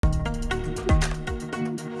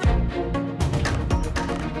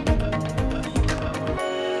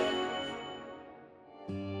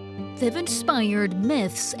they've inspired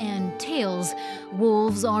myths and tales.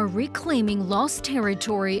 Wolves are reclaiming lost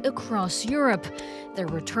territory across Europe. Their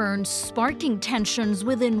return sparking tensions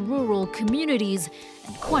within rural communities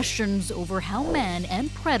and questions over how man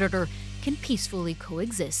and predator can peacefully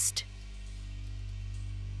coexist.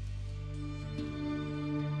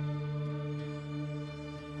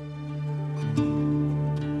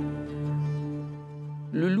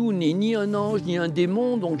 Le loup n'est ni un ange ni un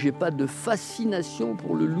démon, donc j'ai pas de fascination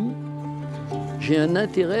pour le loup. J'ai un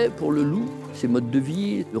intérêt pour le loup, ses modes de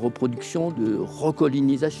vie, de reproduction, de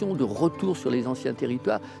recolonisation, de retour sur les anciens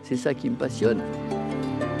territoires. C'est ça qui me passionne.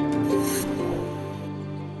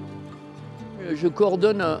 Je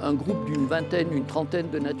coordonne un groupe d'une vingtaine, une trentaine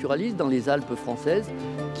de naturalistes dans les Alpes françaises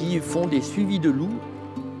qui font des suivis de loups.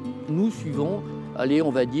 Nous suivons, allez,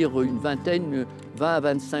 on va dire une vingtaine, 20 à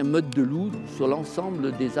 25 meutes de loups sur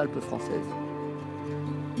l'ensemble des Alpes françaises.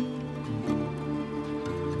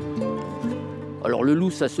 Alors le loup,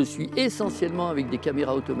 ça se suit essentiellement avec des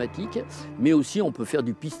caméras automatiques, mais aussi on peut faire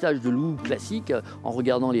du pistage de loup classique en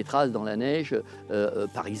regardant les traces dans la neige,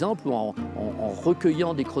 par exemple, ou en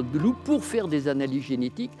recueillant des crottes de loup pour faire des analyses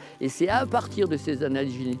génétiques. Et c'est à partir de ces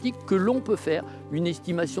analyses génétiques que l'on peut faire une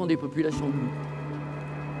estimation des populations de loups.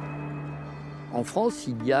 En France,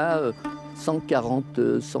 il y a 130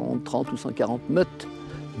 ou 140 meutes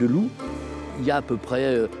de loups. Il y a à peu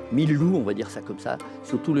près 1000 loups, on va dire ça comme ça,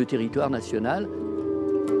 sur tout le territoire national.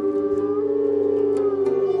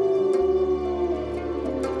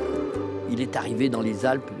 Il est arrivé dans les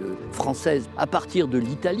Alpes françaises à partir de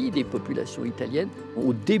l'Italie, des populations italiennes,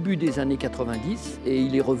 au début des années 90, et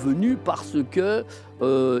il est revenu parce que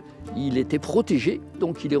il était protégé,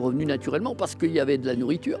 donc il est revenu naturellement parce qu'il y avait de la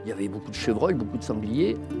nourriture. Il y avait beaucoup de chevreuils, beaucoup de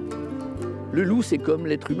sangliers. Le loup, c'est comme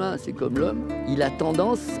l'être humain, c'est comme l'homme. Il a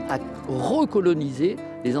tendance à recoloniser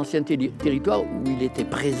les anciens territoires où il était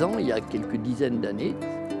présent il y a quelques dizaines d'années.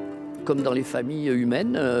 Comme dans les familles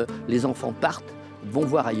humaines, les enfants partent, vont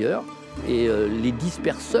voir ailleurs. Et les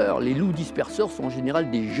disperseurs, les loups disperseurs sont en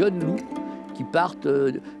général des jeunes loups qui partent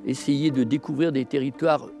essayer de découvrir des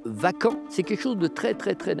territoires vacants. C'est quelque chose de très,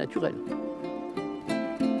 très, très naturel.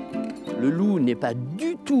 Le loup n'est pas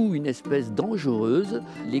du tout une espèce dangereuse.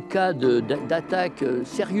 Les cas d'attaque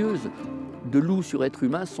sérieuse de loups sur êtres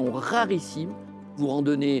humains sont rarissimes. Vous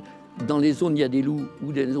randonnez dans les zones où il y a des loups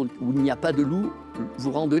ou dans les zones où il n'y a pas de loups,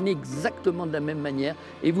 vous randonnez exactement de la même manière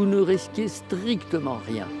et vous ne risquez strictement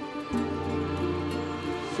rien.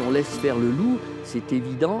 Si on laisse faire le loup, c'est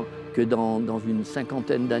évident que dans une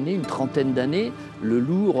cinquantaine d'années, une trentaine d'années, le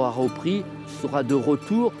loup sera de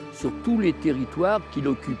retour sur tous les territoires qu'il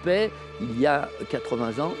occupait il y a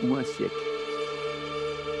 80 ans ou un siècle.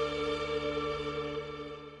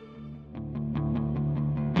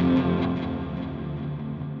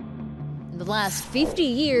 In the last 50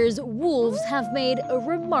 years, wolves have made a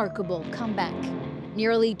remarkable comeback.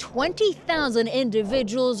 Nearly 20,000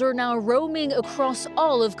 individuals are now roaming across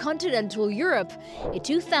all of continental Europe, a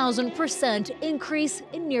 2,000% increase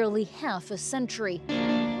in nearly half a century.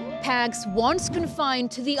 Packs once confined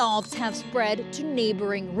to the Alps have spread to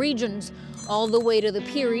neighboring regions, all the way to the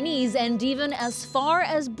Pyrenees and even as far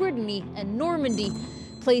as Brittany and Normandy,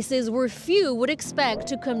 places where few would expect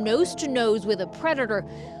to come nose to nose with a predator.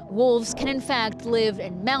 Wolves can in fact live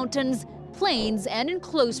in mountains, plains, and in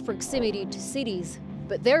close proximity to cities.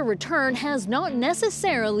 But their return has not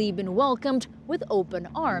necessarily been welcomed with open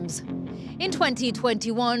arms. In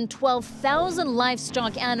 2021, 12,000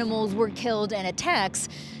 livestock animals were killed in attacks: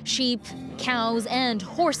 sheep, cows, and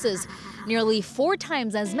horses, nearly 4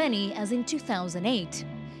 times as many as in 2008.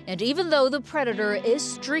 And even though the predator is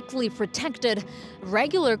strictly protected,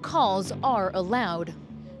 regular calls are allowed.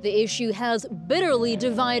 The issue has bitterly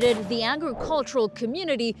divided the agricultural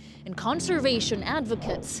community and conservation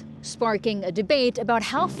advocates, sparking a debate about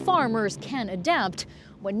how farmers can adapt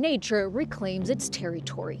when nature reclaims its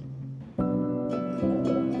territory.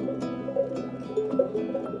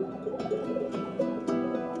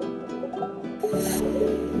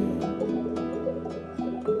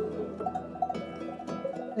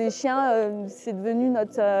 Les chiens, c'est devenu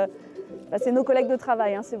c'est nos collègues de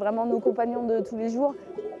travail, hein, c'est vraiment nos compagnons de tous les jours.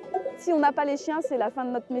 Si on n'a pas les chiens, c'est la fin de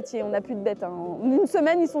notre métier, on n'a plus de bêtes. Hein. En une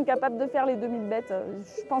semaine, ils sont capables de faire les 2000 bêtes.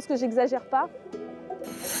 Je pense que j'exagère pas.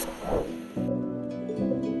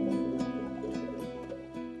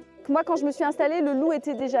 Moi, quand je me suis installée, le loup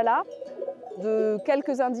était déjà là. De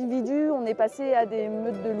quelques individus, on est passé à des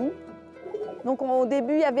meutes de loups. Donc au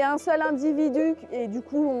début, il y avait un seul individu et du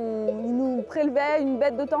coup, il nous prélevait une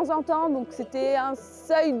bête de temps en temps. Donc c'était un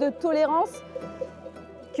seuil de tolérance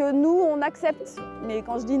que nous, on accepte. Mais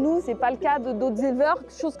quand je dis nous, ce n'est pas le cas d'autres éleveurs,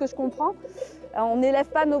 chose que je comprends. On n'élève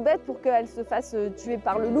pas nos bêtes pour qu'elles se fassent tuer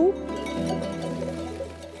par le loup.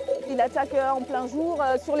 Il attaque en plein jour.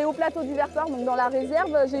 Sur les hauts plateaux du Vercors, donc dans la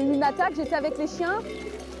réserve, j'ai eu une attaque, j'étais avec les chiens.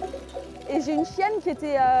 Et j'ai une chienne qui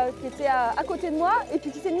était à côté de moi et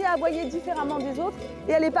puis qui s'est mise à aboyer différemment des autres.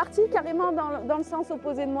 Et elle est partie carrément dans le sens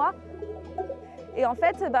opposé de moi. Et en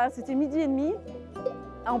fait, c'était 12h30,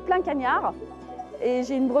 en plein cagnard. Et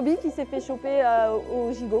j'ai une brebis qui s'est fait choper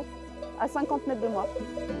au gigot, à 50 mètres de moi.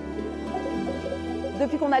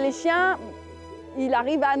 Depuis qu'on a les chiens, il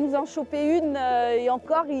arrive à nous en choper une et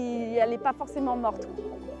encore, elle n'est pas forcément morte.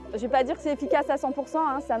 Je ne vais pas dire que c'est efficace à 100%,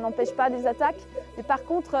 hein, ça n'empêche pas des attaques. Mais par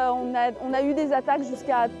contre, on a eu des attaques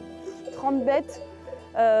jusqu'à 30 bêtes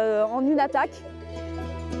en une attaque.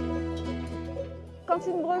 Quand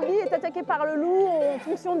une brebis est attaquée par le loup, en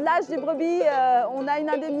fonction de l'âge des brebis, on a une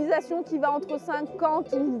indemnisation qui va entre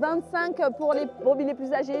 50 ou 25 pour les brebis les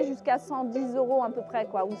plus âgées, jusqu'à 110 € à peu près,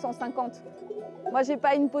 quoi, ou 150. Moi, j'ai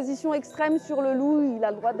pas une position extrême sur le loup, il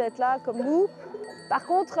a le droit d'être là comme loup. Par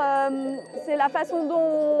contre, c'est la façon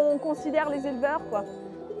dont on considère les éleveurs, quoi.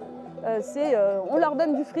 On leur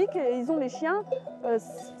donne du fric, et ils ont les chiens,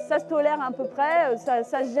 ça se tolère à peu près, ça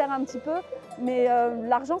se gère un petit peu, mais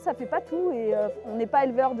l'argent ça fait pas tout et on n'est pas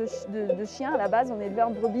éleveur de chiens à la base, on est éleveur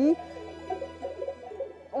de brebis.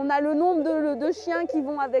 On a le nombre de chiens qui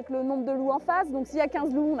vont avec le nombre de loups en face, donc s'il y a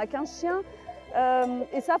 15 loups, on a 15 chiens,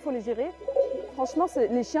 et ça, il faut les gérer. Franchement,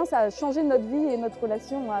 les chiens, ça a changé notre vie et notre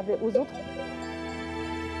relation aux autres.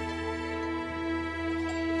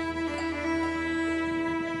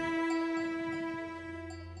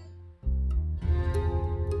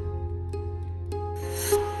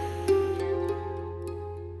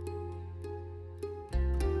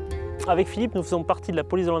 Avec Philippe, nous faisons partie de la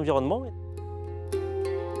police de l'environnement.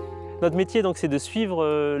 Notre métier, donc, c'est de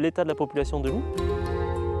suivre l'état de la population de loups.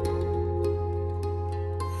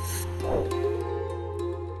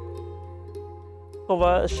 On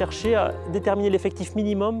va chercher à déterminer l'effectif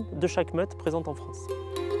minimum de chaque meute présente en France.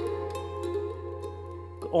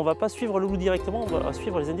 On ne va pas suivre le loup directement, on va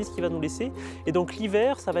suivre les indices qu'il va nous laisser. Et donc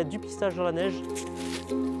l'hiver, ça va être du pistage dans la neige.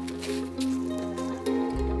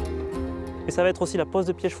 Et ça va être aussi la pose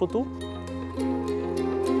de pièges photo.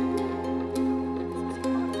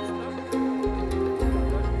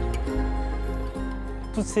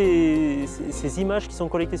 Toutes ces images qui sont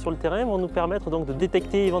collectées sur le terrain vont nous permettre donc de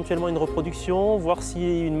détecter éventuellement une reproduction, voir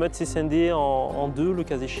si une meute s'est scindée en deux, le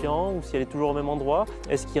cas échéant, ou si elle est toujours au même endroit.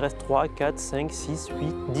 Est-ce qu'il reste 3, 4, 5, 6,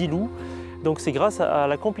 8, 10 loups? Donc c'est grâce à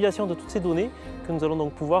la compilation de toutes ces données que nous allons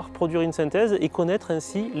donc pouvoir produire une synthèse et connaître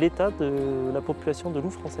ainsi l'état de la population de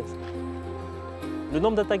loups française. Le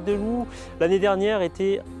nombre d'attaques de loups l'année dernière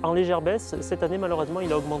était en légère baisse. Cette année, malheureusement,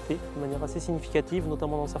 il a augmenté de manière assez significative,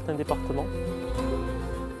 notamment dans certains départements.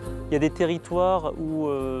 Il y a des territoires où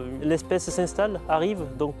l'espèce s'installe, arrive.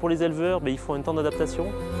 Donc pour les éleveurs, il faut un temps d'adaptation.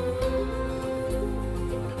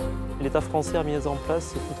 L'État français a mis en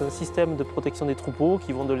place tout un système de protection des troupeaux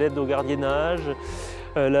qui vont de l'aide au gardiennage,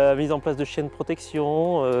 la mise en place de chiens de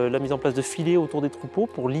protection, la mise en place de filets autour des troupeaux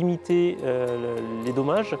pour limiter les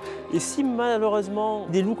dommages. Et si malheureusement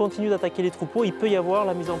des loups continuent d'attaquer les troupeaux, il peut y avoir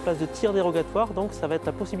la mise en place de tirs dérogatoires. Donc ça va être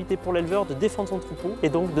la possibilité pour l'éleveur de défendre son troupeau et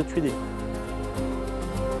donc de tuer des loups.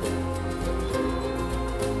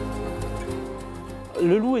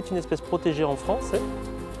 Le loup est une espèce protégée en France.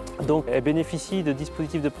 Donc elle bénéficie de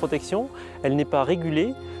dispositifs de protection, elle n'est pas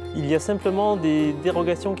régulée. Il y a simplement des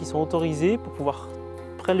dérogations qui sont autorisées pour pouvoir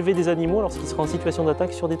prélever des animaux lorsqu'ils seront en situation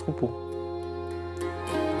d'attaque sur des troupeaux.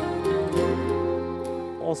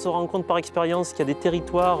 On se rend compte par expérience qu'il y a des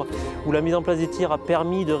territoires où la mise en place des tirs a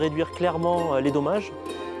permis de réduire clairement les dommages.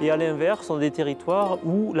 Et à l'inverse, on a des territoires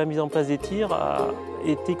où la mise en place des tirs a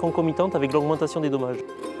été concomitante avec l'augmentation des dommages.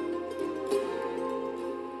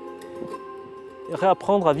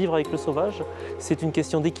 Réapprendre à vivre avec le sauvage, c'est une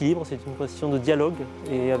question d'équilibre, c'est une question de dialogue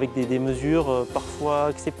et avec des mesures parfois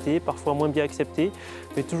acceptées, parfois moins bien acceptées,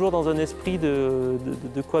 mais toujours dans un esprit de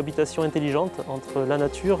cohabitation intelligente entre la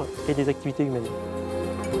nature et les activités humaines.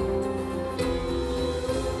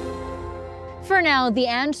 For now, the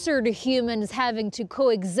answer to humans having to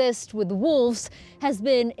coexist with wolves has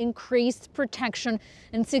been increased protection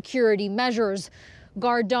and security measures.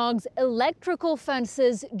 Guard dogs, electrical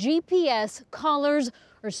fences, GPS, collars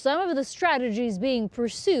are some of the strategies being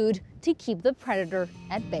pursued to keep the predator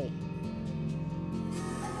at bay.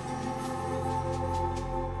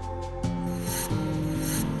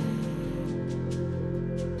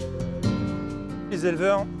 Les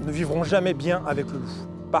éleveurs ne vivront jamais bien avec le loup.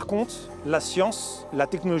 Par contre, la science, la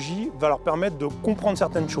technologie va leur permettre de comprendre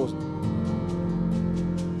certaines choses.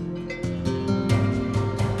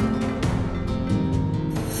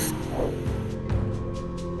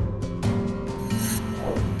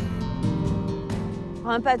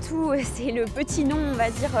 un patou, c'est le petit nom, on va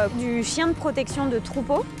dire, du chien de protection de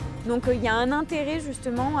troupeau. Donc il y a un intérêt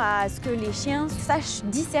justement à ce que les chiens sachent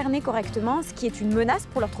discerner correctement ce qui est une menace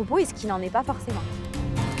pour leur troupeau et ce qui n'en est pas forcément.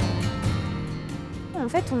 En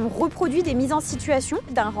fait, on reproduit des mises en situation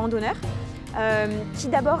d'un randonneur qui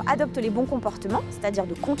d'abord adopte les bons comportements, c'est-à-dire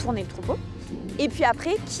de contourner le troupeau, et puis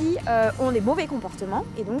après qui ont des mauvais comportements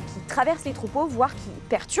et donc qui traversent les troupeaux, voire qui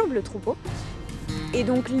perturbent le troupeau. Et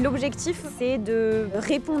donc l'objectif, c'est de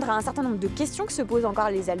répondre à un certain nombre de questions que se posent encore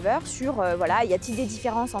les éleveurs sur, voilà, y a-t-il des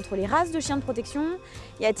différences entre les races de chiens de protection?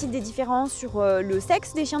 Y a-t-il des différences sur le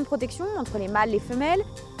sexe des chiens de protection, entre les mâles et les femelles?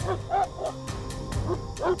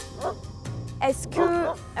 Est-ce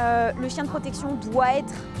que le chien de protection doit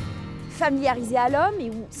être familiarisé à l'homme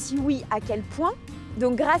et si oui, à quel point?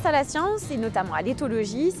 Donc grâce à la science et notamment à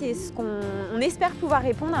l'éthologie, c'est ce qu'on espère pouvoir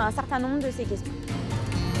répondre à un certain nombre de ces questions.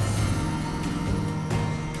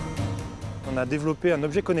 On a développé un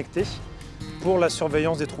objet connecté pour la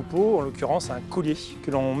surveillance des troupeaux, en l'occurrence un collier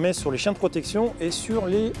que l'on met sur les chiens de protection et sur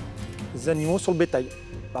les animaux, sur le bétail.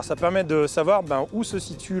 Alors ça permet de savoir où se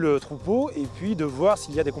situe le troupeau et puis de voir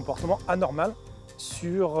s'il y a des comportements anormaux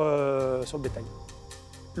sur le bétail.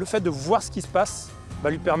 Le fait de voir ce qui se passe va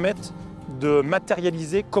lui permettre de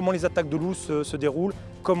matérialiser comment les attaques de loups se déroulent,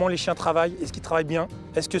 comment les chiens travaillent, est-ce qu'ils travaillent bien,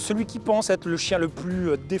 est-ce que celui qui pense être le chien le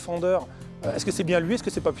plus défendeur, est-ce que c'est bien lui, est-ce que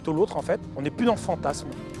c'est pas plutôt l'autre en fait? On n'est plus dans le fantasme,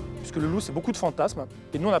 puisque le loup c'est beaucoup de fantasmes,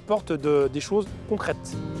 et nous on apporte des choses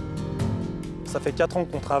concrètes. Ça fait 4 ans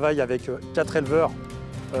qu'on travaille avec 4 éleveurs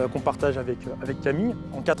qu'on partage avec Camille.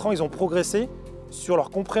 En 4 ans, ils ont progressé sur leur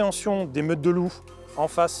compréhension des meutes de loups en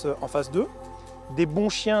face d'eux, des bons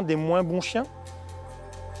chiens, des moins bons chiens.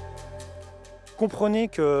 Comprenez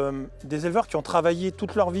que des éleveurs qui ont travaillé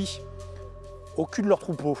toute leur vie au cul de leur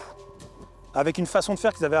troupeau, avec une façon de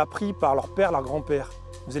faire qu'ils avaient appris par leur père, leur grand-père,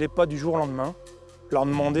 vous n'allez pas du jour au lendemain leur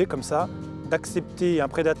demander comme ça d'accepter un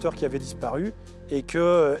prédateur qui avait disparu et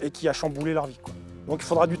qui a chamboulé leur vie, quoi. Donc il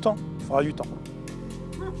faudra du temps,